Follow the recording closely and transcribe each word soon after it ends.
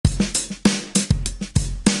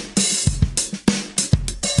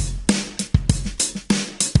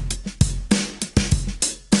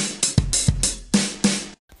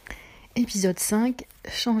Épisode 5,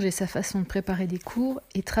 changer sa façon de préparer des cours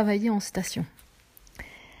et travailler en station.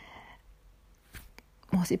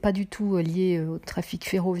 Bon, c'est pas du tout lié au trafic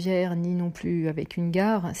ferroviaire ni non plus avec une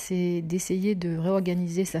gare, c'est d'essayer de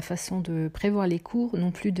réorganiser sa façon de prévoir les cours,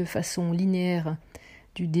 non plus de façon linéaire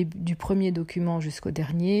du premier document jusqu'au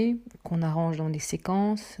dernier, qu'on arrange dans des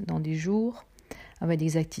séquences, dans des jours, avec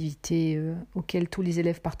des activités auxquelles tous les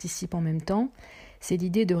élèves participent en même temps. C'est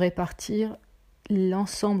l'idée de répartir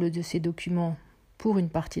l'ensemble de ces documents pour une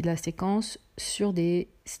partie de la séquence sur des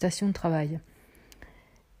stations de travail.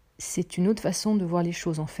 C'est une autre façon de voir les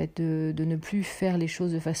choses en fait, de ne plus faire les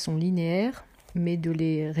choses de façon linéaire, mais de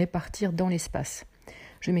les répartir dans l'espace.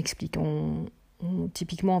 Je m'explique.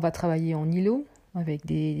 Typiquement, on va travailler en îlot avec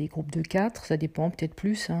des groupes de 4, ça dépend peut-être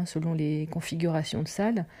plus selon les configurations de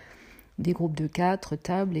salles, des groupes de 4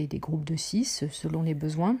 tables et des groupes de 6 selon les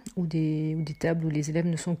besoins, ou des tables où les élèves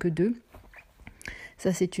ne sont que 2.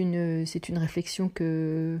 Ça, c'est une réflexion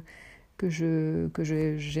que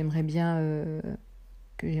j'aimerais bien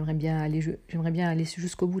aller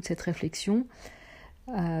jusqu'au bout de cette réflexion,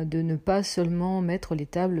 de ne pas seulement mettre les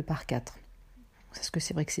tables par 4. Parce que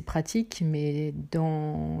c'est vrai que c'est pratique, mais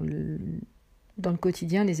dans le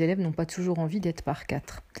quotidien, les élèves n'ont pas toujours envie d'être par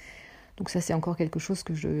 4. Donc ça, c'est encore quelque chose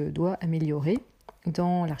que je dois améliorer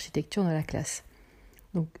dans l'architecture de la classe.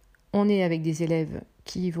 Donc, on est avec des élèves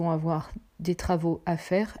qui vont avoir des travaux à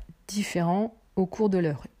faire différents au cours de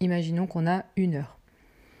l'heure. Imaginons qu'on a 1 heure.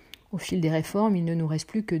 Au fil des réformes, il ne nous reste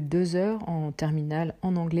plus que 2 heures en terminale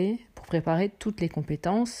en anglais pour préparer toutes les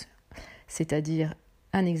compétences, c'est-à-dire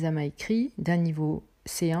un examen écrit d'un niveau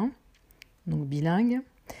C1, donc bilingue,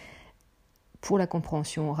 pour la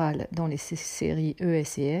compréhension orale dans les séries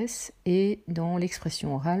ES et S et dans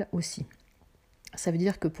l'expression orale aussi. Ça veut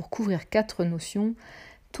dire que pour couvrir 4 notions,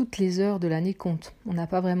 toutes les heures de l'année comptent. On n'a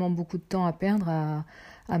pas vraiment beaucoup de temps à perdre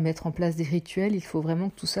à mettre en place des rituels. Il faut vraiment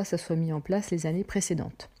que tout ça soit mis en place les années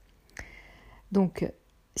précédentes. Donc,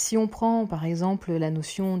 si on prend par exemple la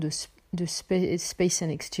notion de space and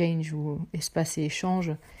exchange ou espace et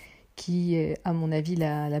échange, qui est à mon avis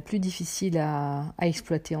la plus difficile à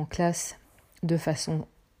exploiter en classe de façon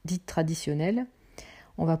dite traditionnelle,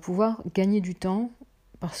 on va pouvoir gagner du temps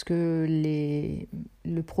parce que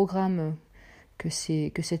le programme que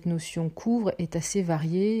cette notion couvre est assez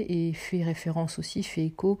varié et fait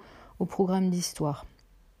écho au programme d'histoire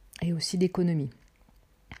et aussi d'économie.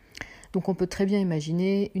 Donc on peut très bien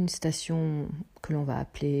imaginer une station que l'on va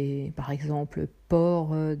appeler par exemple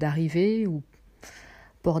port d'arrivée ou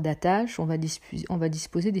port d'attache. On va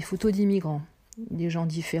disposer des photos d'immigrants, des gens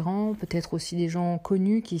différents, peut-être aussi des gens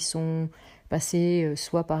connus qui sont passés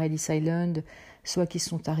soit par Ellis Island, soit qui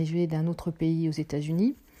sont arrivés d'un autre pays aux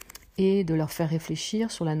États-Unis, et de leur faire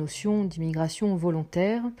réfléchir sur la notion d'immigration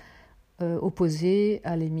volontaire opposée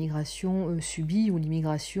à l'immigration subie ou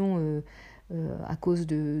l'immigration à cause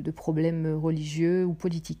de problèmes religieux ou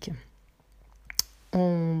politiques.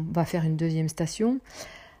 On va faire une deuxième station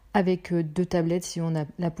avec 2 tablettes si on a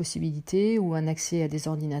la possibilité ou un accès à des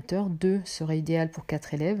ordinateurs. 2 serait idéal pour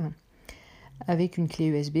 4 élèves avec une clé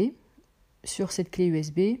USB. Sur cette clé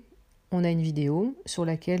USB, on a une vidéo sur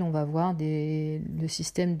laquelle on va voir le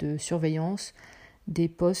système de surveillance des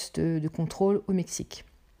postes de contrôle au Mexique.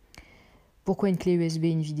 Pourquoi une clé USB et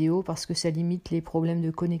une vidéo ? Parce que ça limite les problèmes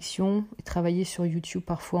de connexion. Travailler sur YouTube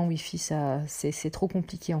parfois en Wi-Fi, c'est trop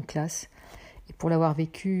compliqué en classe. Et pour l'avoir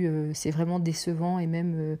vécu, c'est vraiment décevant et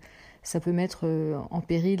même ça peut mettre en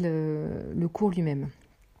péril le cours lui-même.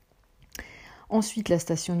 Ensuite, la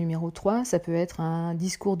station numéro 3, ça peut être un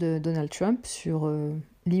discours de Donald Trump sur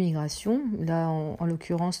l'immigration. Là, en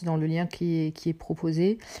l'occurrence, dans le lien qui est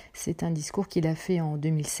proposé, c'est un discours qu'il a fait en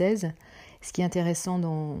 2016. Ce qui est intéressant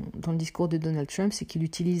dans le discours de Donald Trump, c'est qu'il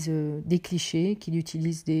utilise des clichés, qu'il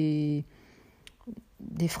utilise des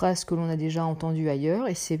phrases que l'on a déjà entendues ailleurs,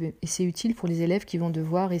 et c'est utile pour les élèves qui vont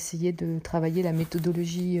devoir essayer de travailler la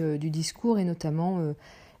méthodologie du discours, et notamment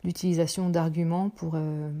l'utilisation d'arguments pour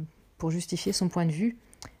justifier son point de vue,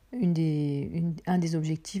 un des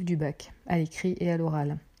objectifs du bac, à l'écrit et à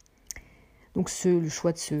l'oral. Donc le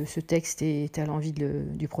choix de ce texte est à l'envie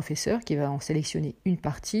du professeur, qui va en sélectionner une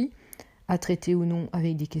partie, à traiter ou non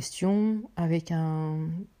avec des questions, avec un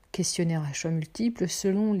questionnaire à choix multiples,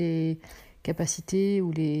 selon les capacités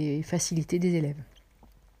ou les facilités des élèves.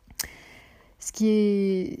 Ce qui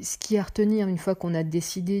est à retenir une fois qu'on a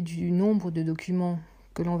décidé du nombre de documents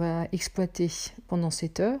que l'on va exploiter pendant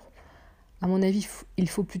cette heure, à mon avis, il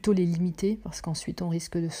faut plutôt les limiter parce qu'ensuite on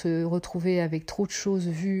risque de se retrouver avec trop de choses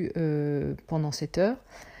vues pendant cette heure.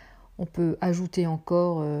 On peut ajouter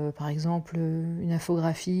encore, par exemple, une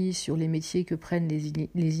infographie sur les métiers que prennent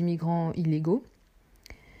les immigrants illégaux.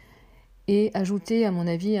 et ajouter, à mon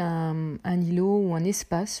avis, un îlot ou un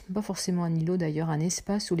espace, pas forcément un îlot d'ailleurs, un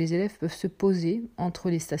espace où les élèves peuvent se poser entre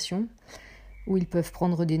les stations, où ils peuvent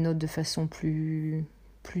prendre des notes de façon plus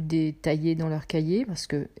détaillée dans leur cahier, parce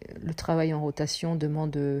que le travail en rotation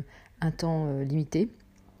demande un temps limité.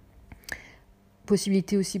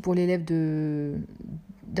 Possibilité aussi pour l'élève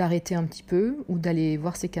d'arrêter un petit peu ou d'aller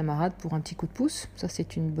voir ses camarades pour un petit coup de pouce, ça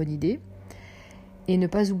c'est une bonne idée. Et ne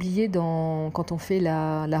pas oublier, quand on fait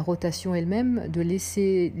la rotation elle-même, de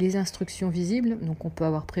laisser les instructions visibles. Donc on peut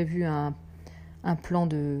avoir prévu un plan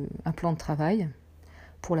de travail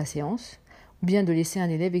pour la séance, ou bien de laisser un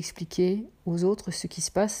élève expliquer aux autres ce qui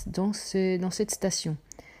se passe dans cette station.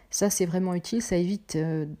 Ça, c'est vraiment utile, ça évite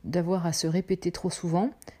d'avoir à se répéter trop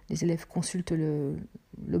souvent. Les élèves consultent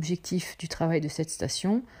l'objectif du travail de cette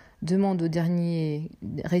station, demandent au dernier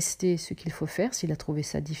resté ce qu'il faut faire, s'il a trouvé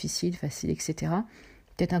ça difficile, facile, etc.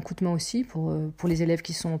 Peut-être un coup de main aussi pour les élèves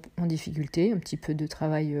qui sont en difficulté, un petit peu de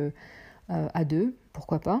travail à deux,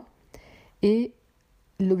 pourquoi pas. Et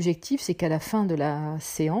l'objectif, c'est qu'à la fin de la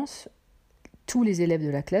séance, tous les élèves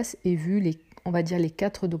de la classe aient vu les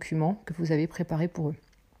 4 documents que vous avez préparés pour eux.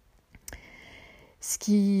 Ce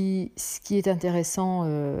qui est intéressant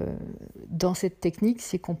dans cette technique,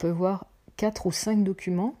 c'est qu'on peut voir 4 ou 5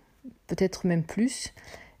 documents, peut-être même plus.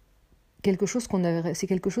 C'est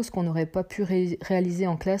quelque chose qu'on n'aurait pas pu réaliser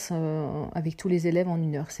en classe avec tous les élèves en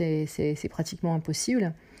 1 heure. C'est pratiquement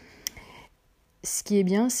impossible. Ce qui est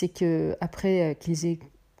bien, c'est qu'après qu'ils aient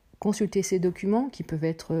consulté ces documents, qui peuvent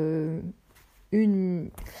être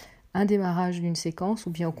un démarrage d'une séquence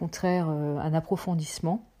ou bien au contraire un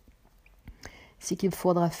approfondissement, c'est qu'il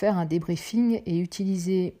faudra faire un débriefing et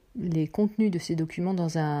utiliser les contenus de ces documents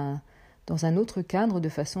dans un autre cadre, de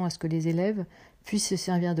façon à ce que les élèves puissent se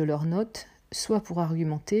servir de leurs notes, soit pour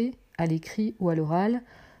argumenter à l'écrit ou à l'oral,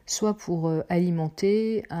 soit pour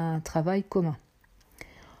alimenter un travail commun.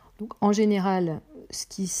 Donc, en général, ce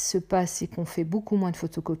qui se passe, c'est qu'on fait beaucoup moins de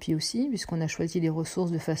photocopies aussi, puisqu'on a choisi les ressources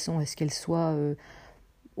de façon à ce qu'elles soient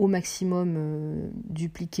au maximum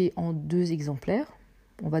dupliquées en 2 exemplaires.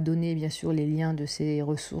 On va donner bien sûr les liens de ces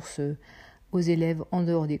ressources aux élèves en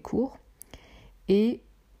dehors des cours. Et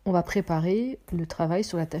on va préparer le travail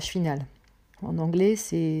sur la tâche finale. En anglais,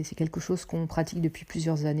 c'est quelque chose qu'on pratique depuis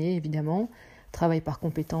plusieurs années, évidemment. Travail par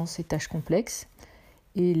compétences et tâches complexes.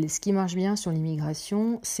 Et ce qui marche bien sur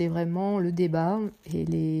l'immigration, c'est vraiment le débat et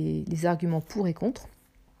les arguments pour et contre.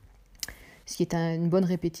 Ce qui est une bonne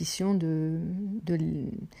répétition de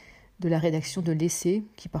la rédaction de l'essai,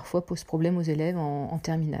 qui parfois pose problème aux élèves en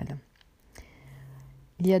terminale.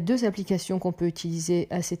 Il y a 2 applications qu'on peut utiliser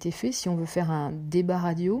à cet effet. Si on veut faire un débat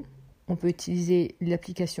radio, on peut utiliser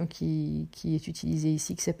l'application qui est utilisée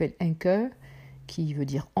ici, qui s'appelle Anchor, qui veut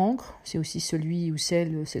dire encre. C'est aussi celui ou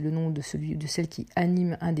celle, c'est le nom de celle qui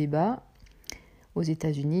anime un débat aux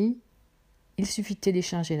États-Unis. Il suffit de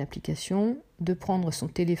télécharger l'application, de prendre son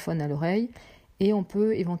téléphone à l'oreille, et on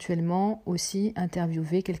peut éventuellement aussi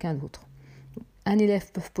interviewer quelqu'un d'autre. Un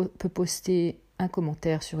élève peut poster un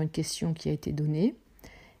commentaire sur une question qui a été donnée,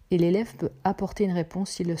 et l'élève peut apporter une réponse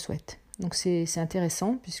s'il le souhaite. Donc c'est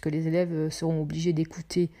intéressant, puisque les élèves seront obligés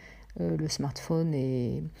d'écouter le smartphone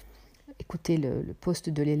et écouter le post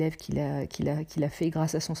de l'élève qu'il a fait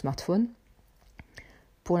grâce à son smartphone.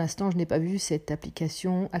 Pour l'instant, je n'ai pas vu cette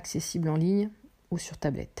application accessible en ligne ou sur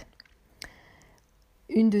tablette.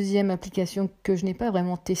 Une deuxième application que je n'ai pas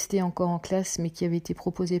vraiment testée encore en classe, mais qui avait été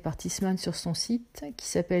proposée par Tissman sur son site, qui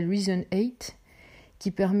s'appelle Reason 8,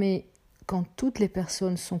 qui permet, quand toutes les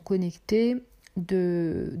personnes sont connectées,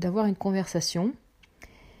 d'avoir une conversation.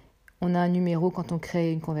 On a un numéro quand on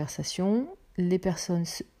crée une conversation, les personnes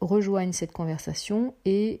rejoignent cette conversation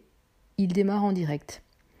et ils démarrent en direct.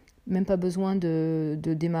 Même pas besoin de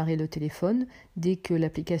démarrer le téléphone. Dès que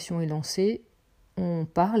l'application est lancée, on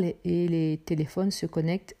parle et les téléphones se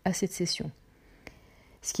connectent à cette session.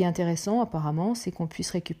 Ce qui est intéressant apparemment, c'est qu'on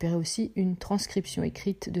puisse récupérer aussi une transcription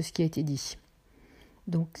écrite de ce qui a été dit.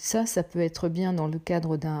 Donc ça peut être bien dans le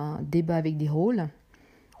cadre d'un débat avec des rôles.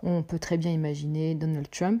 On peut très bien imaginer Donald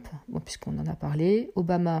Trump, puisqu'on en a parlé,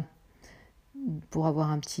 Obama, pour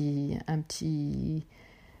avoir un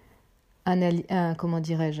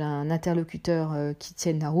interlocuteur qui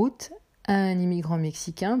tienne la route, un immigrant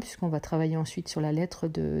mexicain, puisqu'on va travailler ensuite sur la lettre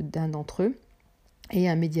d'un d'entre eux, et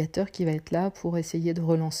un médiateur qui va être là pour essayer de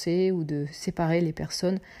relancer ou de séparer les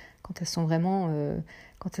personnes quand elles sont vraiment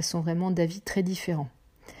d'avis très différents.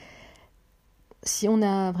 Si on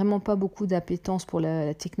n'a vraiment pas beaucoup d'appétence pour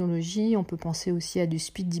la technologie, on peut penser aussi à du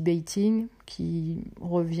speed debating, qui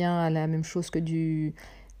revient à la même chose que du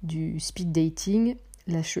speed dating.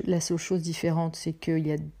 La seule chose différente, c'est qu'il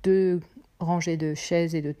y a 2 rangées de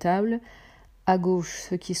chaises et de tables. À gauche,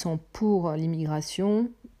 ceux qui sont pour l'immigration,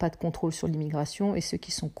 pas de contrôle sur l'immigration, et ceux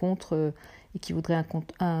qui sont contre et qui voudraient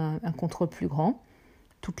un contrôle plus grand.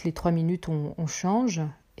 Toutes les 3 minutes, on change,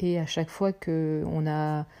 et à chaque fois qu'on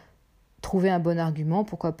a trouvé un bon argument,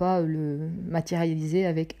 pourquoi pas le matérialiser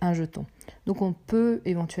avec un jeton. Donc on peut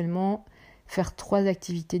éventuellement faire 3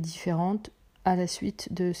 activités différentes à la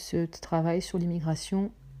suite de ce travail sur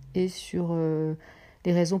l'immigration et sur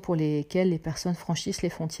les raisons pour lesquelles les personnes franchissent les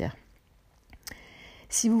frontières.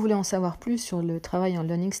 Si vous voulez en savoir plus sur le travail en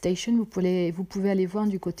Learning Station, vous pouvez aller voir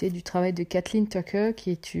du côté du travail de Kathleen Tucker,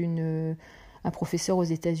 qui est un professeur aux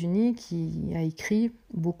États-Unis qui a écrit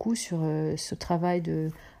beaucoup sur ce travail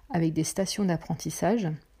avec des stations d'apprentissage.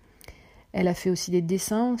 Elle a fait aussi des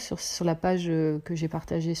dessins sur la page que j'ai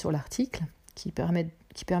partagée sur l'article qui permettent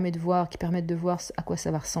de voir à quoi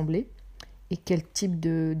ça va ressembler et quel type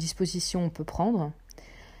de disposition on peut prendre.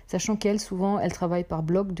 Sachant qu'elle, souvent, elle travaille par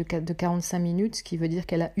bloc de 45 minutes, ce qui veut dire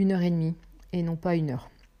qu'elle a 1h30 et non pas 1 heure.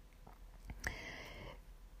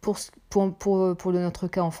 Pour notre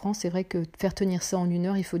cas en France, c'est vrai que faire tenir ça en 1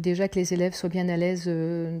 heure, il faut déjà que les élèves soient bien à l'aise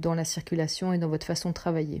dans la circulation et dans votre façon de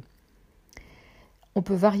travailler. On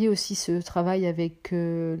peut varier aussi ce travail avec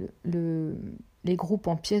les groupes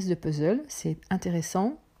en pièces de puzzle. C'est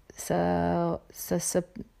intéressant. Ça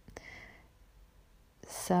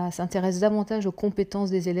s'intéresse davantage aux compétences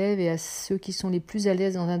des élèves et à ceux qui sont les plus à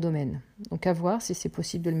l'aise dans un domaine. Donc à voir si c'est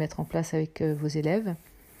possible de le mettre en place avec vos élèves.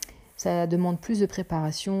 Ça demande plus de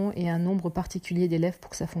préparation et un nombre particulier d'élèves pour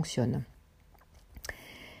que ça fonctionne.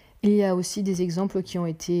 Il y a aussi des exemples qui ont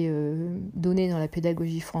été donnés dans la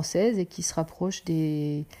pédagogie française et qui se rapprochent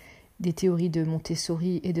des théories de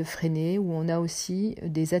Montessori et de Freinet, où on a aussi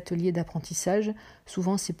des ateliers d'apprentissage.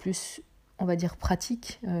 Souvent, c'est plus, on va dire,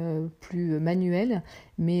 pratique, plus manuel,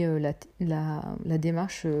 mais la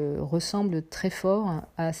démarche ressemble très fort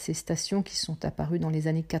à ces stations qui sont apparues dans les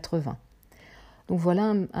années 80. Donc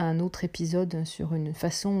voilà un autre épisode sur une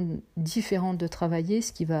façon différente de travailler,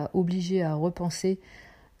 ce qui va obliger à repenser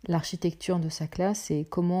l'architecture de sa classe et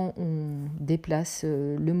comment on déplace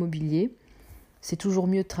le mobilier. C'est toujours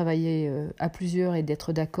mieux de travailler à plusieurs et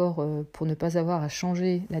d'être d'accord pour ne pas avoir à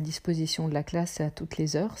changer la disposition de la classe à toutes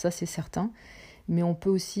les heures, ça c'est certain. Mais on peut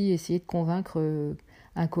aussi essayer de convaincre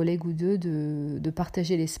un collègue ou deux de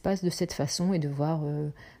partager l'espace de cette façon et de voir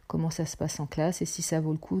comment ça se passe en classe et si ça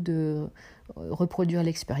vaut le coup de reproduire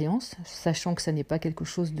l'expérience, sachant que ça n'est pas quelque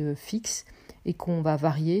chose de fixe et qu'on va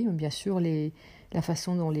varier, bien sûr, la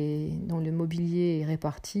façon dont le mobilier est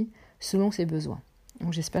réparti selon ses besoins.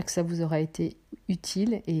 Donc, j'espère que ça vous aura été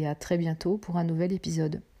utile et à très bientôt pour un nouvel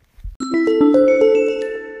épisode.